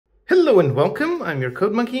Hello and welcome, I'm your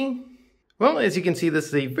Code Monkey. Well, as you can see, this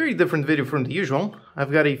is a very different video from the usual.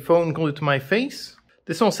 I've got a phone glued to my face.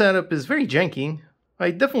 This whole setup is very janky.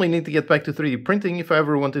 I definitely need to get back to 3D printing if I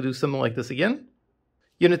ever want to do something like this again.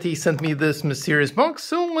 Unity sent me this mysterious box,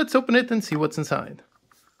 so let's open it and see what's inside.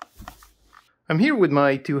 I'm here with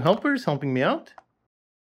my two helpers helping me out.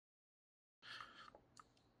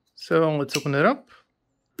 So let's open it up.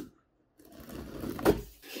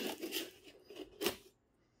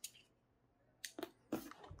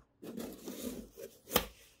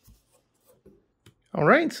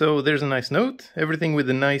 Alright, so there's a nice note, everything with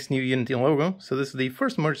the nice new Unity logo. So this is the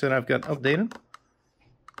first merge that I've got updated.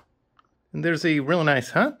 And there's a really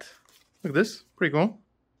nice hat. Look at this, pretty cool.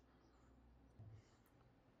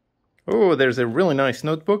 Oh, there's a really nice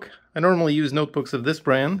notebook. I normally use notebooks of this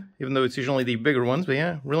brand, even though it's usually the bigger ones, but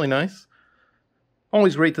yeah, really nice.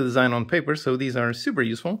 Always great to design on paper, so these are super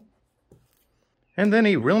useful. And then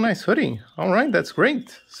a real nice hoodie. Alright, that's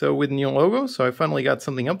great. So with new logo, so I finally got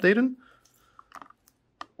something updated.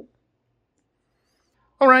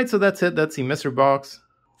 Alright, so that's it. That's the mystery box.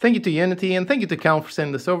 Thank you to Unity and thank you to Cal for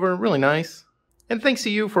sending this over. Really nice. And thanks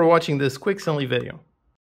to you for watching this quick silly video.